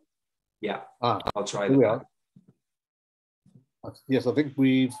 Ralph. Yeah, I'll try that. Yes, I think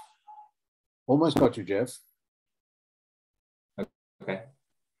we've almost got you, Geoff. Okay.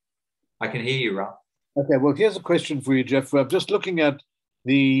 I can hear you, Ralph. Okay, well, here's a question for you, Geoff. I'm just looking at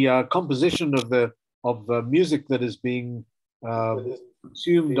the composition of the music that is being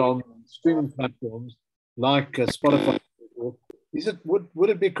consumed on streaming platforms like Spotify. Would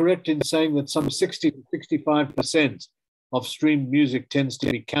it be correct in saying that some 60 to 65% of streamed music tends to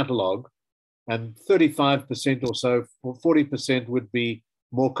be catalog, and 35% or so, or 40% would be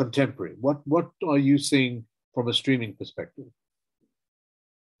more contemporary? What are you seeing from a streaming perspective?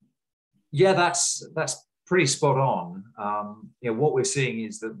 Yeah, that's pretty spot on. What we're seeing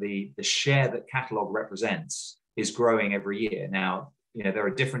is that the share that catalog represents is growing every year. Now, there are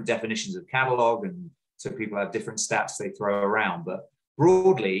different definitions of catalog, and so people have different stats they throw around. But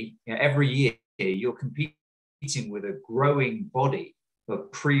broadly, every year you're competing with a growing body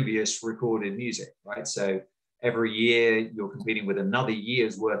of previous recorded music, right? So every year you're competing with another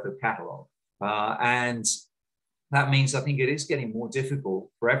year's worth of catalog. And that means I think it is getting more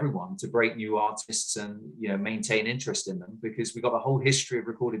difficult for everyone to break new artists and maintain interest in them, because we've got a whole history of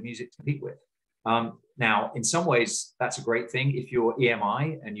recorded music to compete with. Now, in some ways, that's a great thing. If you're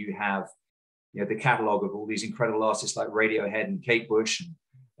EMI and you have the catalog of all these incredible artists like Radiohead and Kate Bush, and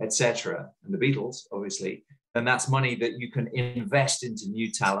etc., and the Beatles, obviously, then that's money that you can invest into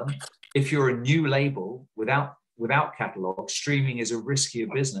new talent. If you're a new label without catalog, streaming is a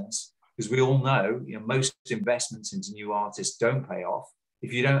riskier business, because we all know, most investments into new artists don't pay off.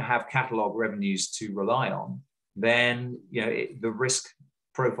 If you don't have catalog revenues to rely on, then the risk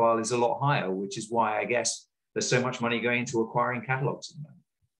profile is a lot higher, which is why I guess there's so much money going into acquiring catalogs at the moment.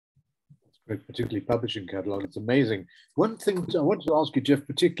 That's great, particularly publishing catalog. It's amazing. One thing I wanted to ask you, Geoff,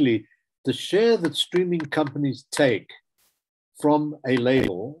 particularly the share that streaming companies take from a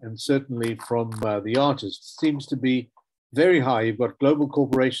label, and certainly from the artist, seems to be very high. You've got global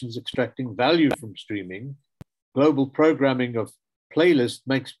corporations extracting value from streaming. Global programming of playlists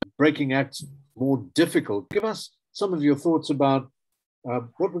makes breaking acts more difficult. Give us some of your thoughts about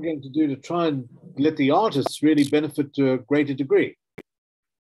what we're going to do to try and let the artists really benefit to a greater degree.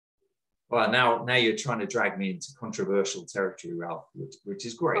 Well, now you're trying to drag me into controversial territory, Ralph, which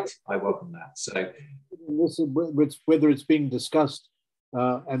is great. I welcome that. So, whether it's being discussed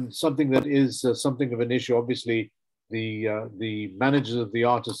and something that is something of an issue, obviously the managers of the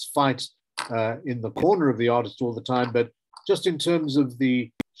artists fight in the corner of the artist all the time, but just in terms of the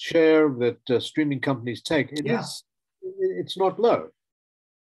share that streaming companies take, it's not low.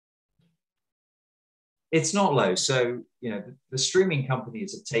 It's not low. So, the streaming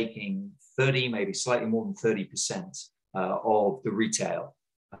companies are taking 30, maybe slightly more than 30% of the retail.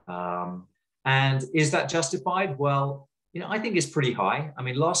 And is that justified? Well, I think it's pretty high. I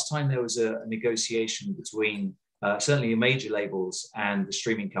mean, last time there was a negotiation between certainly the major labels and the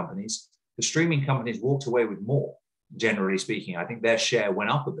streaming companies. the streaming companies walked away with more, generally speaking. I think their share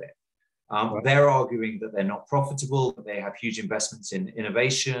went up a bit. Right. They're arguing that they're not profitable, that they have huge investments in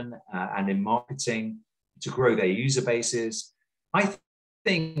innovation and in marketing to grow their user bases. I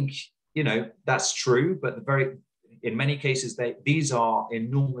think, that's true, but in many cases, these are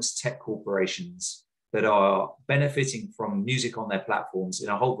enormous tech corporations that are benefiting from music on their platforms in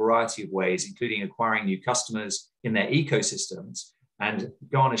a whole variety of ways, including acquiring new customers in their ecosystems and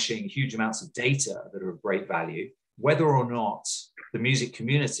garnishing huge amounts of data that are of great value. Whether or not the music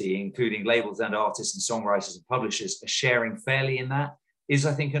community, including labels and artists and songwriters and publishers, are sharing fairly in that is,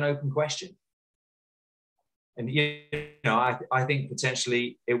 I think, an open question. And, I think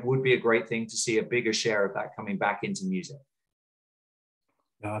potentially it would be a great thing to see a bigger share of that coming back into music.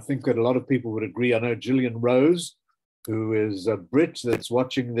 I think that a lot of people would agree. I know Gillian Rose, who is a Brit that's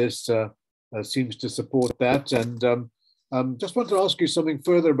watching this, seems to support that. And just want to ask you something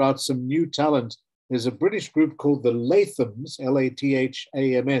further about some new talent. There's a British group called the Lathams,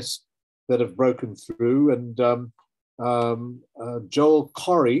 Lathams, that have broken through. And Joel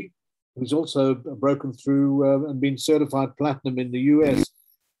Corey, who's also broken through and been certified platinum in the US.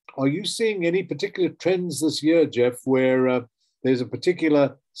 Are you seeing any particular trends this year, Geoff, where there's a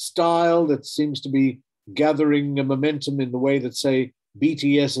particular style that seems to be gathering a momentum in the way that, say,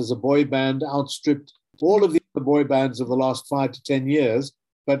 BTS as a boy band outstripped all of the other boy bands of the last 5 to 10 years?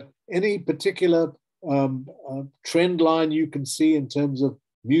 But any particular trend line you can see in terms of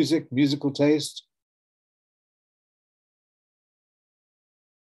musical taste?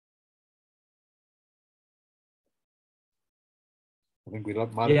 I think we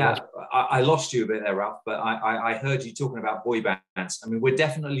might have lost. I lost you a bit there, Ralph, but I heard you talking about boy bands. I mean, we're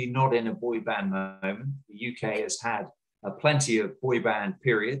definitely not in a boy band moment. The UK has had plenty of boy band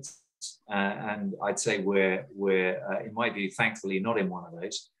periods, and I'd say we're in my view, thankfully, not in one of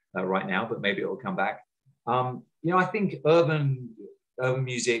those right now, but maybe it will come back. I think urban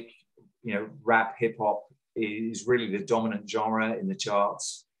music, rap, hip hop is really the dominant genre in the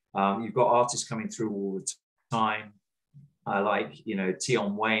charts. You've got artists coming through all the time. I like,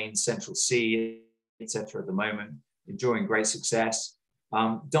 Tion Wayne, Central C, etc. at the moment, enjoying great success.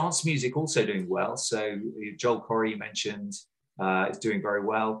 Dance music also doing well. So Joel Corey mentioned is doing very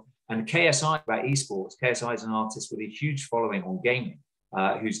well. And KSI, about esports, KSI is an artist with a huge following on gaming,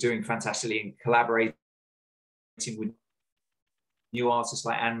 who's doing fantastically and collaborating with new artists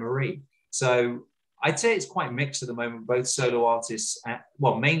like Anne-Marie. So I'd say it's quite mixed at the moment, both solo artists,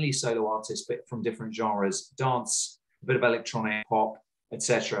 mainly solo artists, but from different genres, dance, a bit of electronic, pop,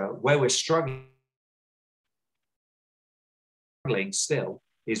 etc. Where we're struggling still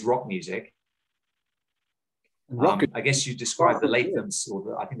is rock music. I guess you described the Lathams,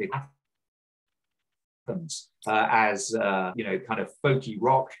 or I think the Lathams, as kind of folky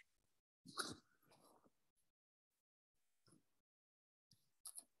rock.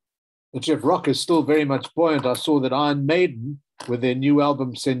 But Geoff, rock is still very much buoyant. I saw that Iron Maiden, with their new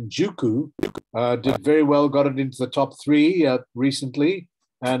album Senjuku, did very well, got it into the top 3 recently.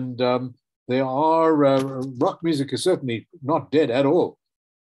 And there are, rock music is certainly not dead at all.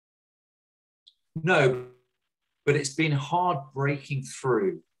 No, but it's been hard breaking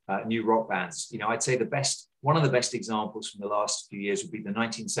through new rock bands. I'd say one of the best examples from the last few years would be the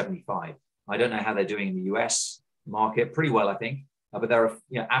 1975. I don't know how they're doing in the US market, pretty well, I think. But they're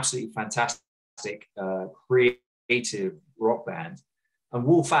absolutely fantastic, creative rock band. And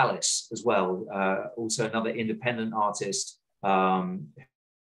Wolf Alice as well, also another independent artist who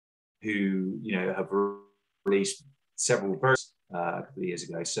have released several verses a couple of years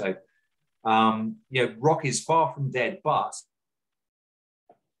ago. So rock is far from dead, but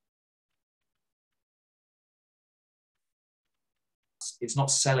it's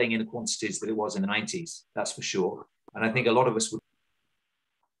not selling in the quantities that it was in the 90s, that's for sure. And I think a lot of us would.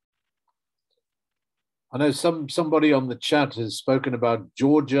 I know somebody on the chat has spoken about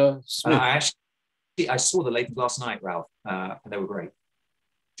Georgia Smith. I saw the latest last night, Ralph, and they were great.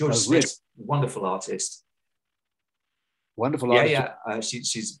 Georgia Smith, wonderful artist. Wonderful artist. Yeah.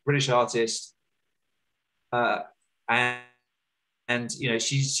 She's a British artist, and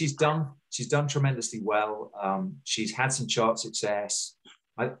she's done tremendously well. She's had some chart success.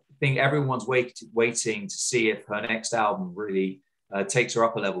 I think everyone's waiting to see if her next album really takes her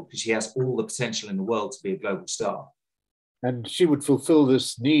up a level, because she has all the potential in the world to be a global star. And she would fulfill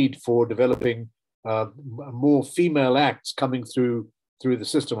this need for developing more female acts coming through the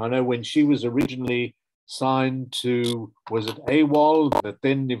system. I know when she was originally signed to, was it AWOL, that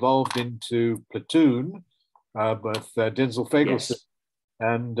then evolved into Platoon, with Denzel Fagelson. Yes.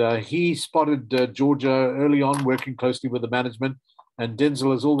 And he spotted Georgia early on, working closely with the management. And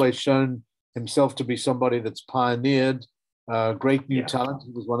Denzel has always shown himself to be somebody that's pioneered great new Yeah. talent.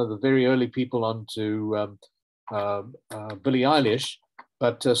 He was one of the very early people onto Billie Eilish,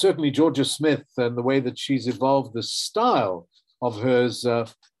 but certainly Georgia Smith and the way that she's evolved the style of hers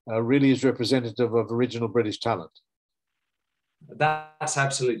really is representative of original British talent. That's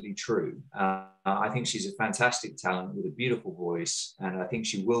absolutely true. I think she's a fantastic talent with a beautiful voice, and I think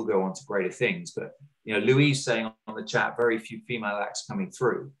she will go on to greater things. But Louise saying on the chat, very few female acts coming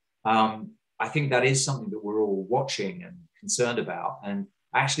through. I think that is something that we're all watching and concerned about. And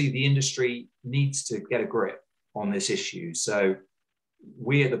actually, the industry needs to get a grip on this issue. So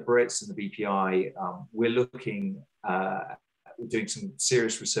we at the Brits and the BPI, we're looking, doing some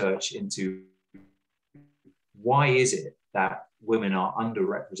serious research into why is it that women are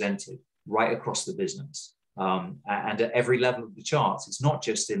underrepresented right across the business and at every level of the charts. It's not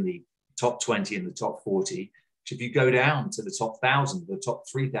just in the top 20 and the top 40. If you go down to the top 1,000, the top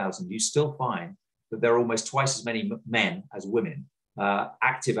 3,000, you still find that there are almost twice as many men as women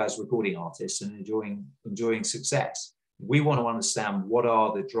active as recording artists and enjoying success. We want to understand what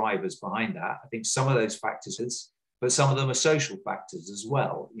are the drivers behind that. I think some of those factors, but some of them are social factors as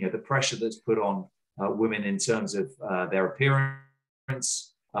well. The pressure that's put on women in terms of their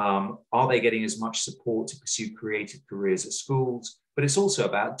appearance. Are they getting as much support to pursue creative careers at schools? But it's also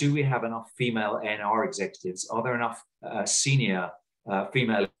about, do we have enough female A&R executives? Are there enough senior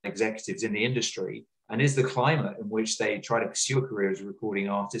female executives in the industry? And is the climate in which they try to pursue a career as a recording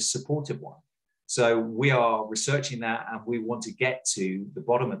artist supportive one? So we are researching that, and we want to get to the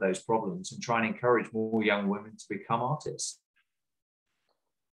bottom of those problems and try and encourage more young women to become artists.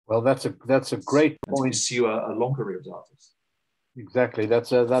 Well, that's a great point. To pursue a long career as artists. Exactly.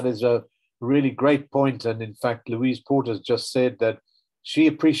 That is a really great point. And in fact, Louise Porter's just said that she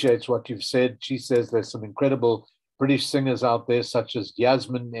appreciates what you've said. She says there's some incredible British singers out there, such as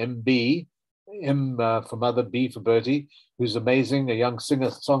Yasmin MB, M for Mother, B for Bertie, who's amazing, a young singer,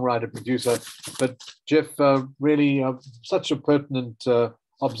 songwriter, producer. But Geoff, really such a pertinent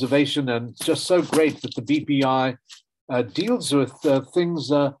observation, and just so great that the BPI deals with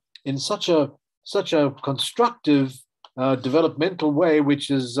things in such a constructive, developmental way, which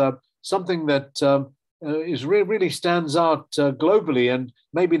is something that really stands out globally. And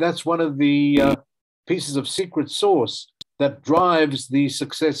maybe that's one of the pieces of secret sauce that drives the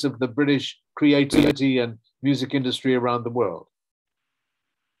success of the British creativity and music industry around the world.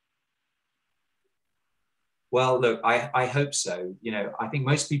 Well, look, I hope so. I think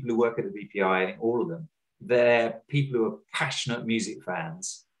most people who work at the BPI, I think all of them, they're people who are passionate music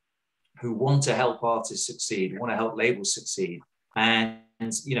fans who want to help artists succeed, want to help labels succeed. And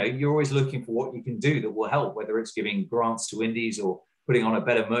you're always looking for what you can do that will help, whether it's giving grants to indies or putting on a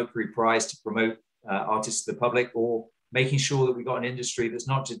better Mercury Prize to promote artists to the public, or making sure that we've got an industry that's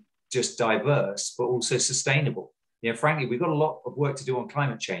not just diverse, but also sustainable. Frankly, we've got a lot of work to do on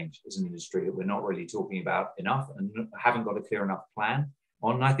climate change as an industry that we're not really talking about enough and haven't got a clear enough plan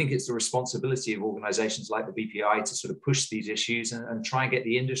on. And I think it's the responsibility of organizations like the BPI to sort of push these issues and try and get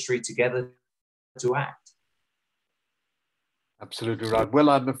the industry together to act. Absolutely right. Well,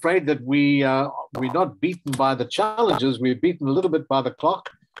 I'm afraid that we're not beaten by the challenges. We're beaten a little bit by the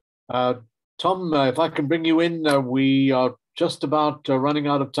clock. Tom, if I can bring you in, we are just about running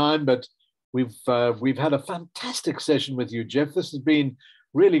out of time, but we've had a fantastic session with you, Geoff. This has been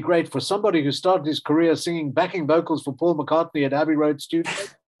really great for somebody who started his career singing backing vocals for Paul McCartney at Abbey Road Studio.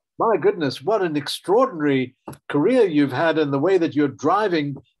 My goodness, what an extraordinary career you've had, and the way that you're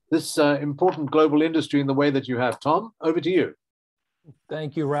driving this important global industry in the way that you have. Tom, over to you.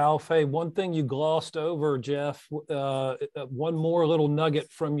 Thank you, Ralph. Hey, one thing you glossed over, Geoff, one more little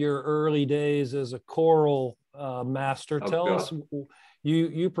nugget from your early days as a choral master. Tell us,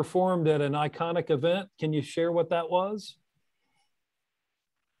 you performed at an iconic event. Can you share what that was?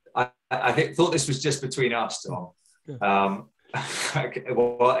 I thought this was just between us, Tom.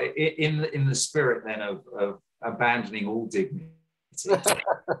 Well, in the spirit then of abandoning all dignity.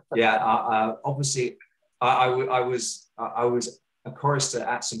 Yeah, obviously, I was a chorister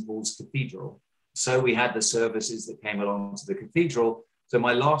at St. Paul's Cathedral. So we had the services that came along to the cathedral. So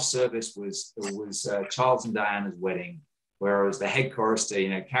my last service was Charles and Diana's wedding, where I was the head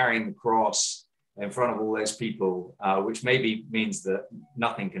chorister, carrying the cross in front of all those people, which maybe means that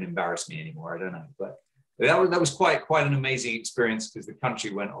nothing can embarrass me anymore. I don't know, but that was quite an amazing experience, because the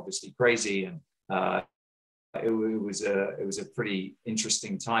country went obviously crazy, and it was a pretty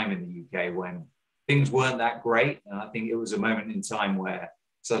interesting time in the UK when things weren't that great. And I think it was a moment in time where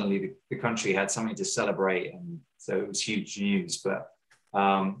suddenly the country had something to celebrate. And so it was huge news. But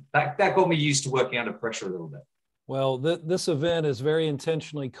that got me used to working under pressure a little bit. Well, this event is very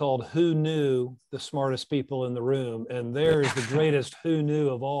intentionally called Who Knew the Smartest People in the Room? And there's the greatest who knew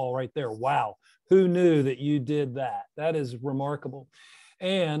of all right there. Wow. Who knew that you did that? That is remarkable.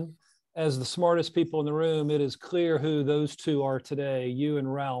 And as the smartest people in the room, it is clear who those two are today, you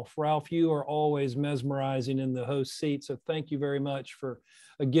and Ralph. Ralph, you are always mesmerizing in the host seat. So thank you very much for,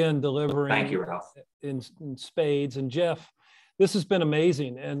 again, delivering. Thank you, Ralph. In spades. And Geoff, this has been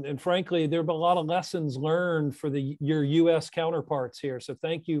amazing. And frankly, there have been a lot of lessons learned for your US counterparts here. So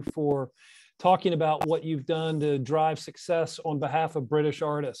thank you for talking about what you've done to drive success on behalf of British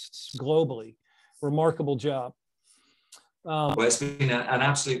artists globally. Remarkable job. Well, it's been an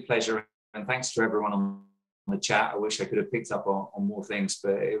absolute pleasure. And thanks to everyone on the chat. I wish I could have picked up on more things,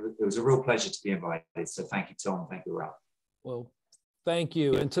 but it was a real pleasure to be invited. So thank you, Tom. Thank you, Ralph. Well, thank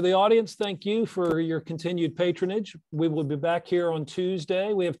you. And to the audience, thank you for your continued patronage. We will be back here on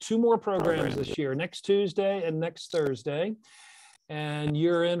Tuesday. We have 2 more programs this year, next Tuesday and next Thursday. And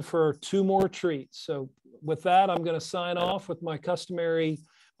you're in for 2 more treats. So with that, I'm going to sign off with my customary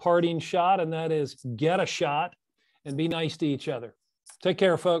parting shot, and that is get a shot and be nice to each other. Take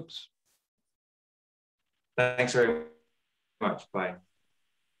care, folks. Thanks very much. Bye.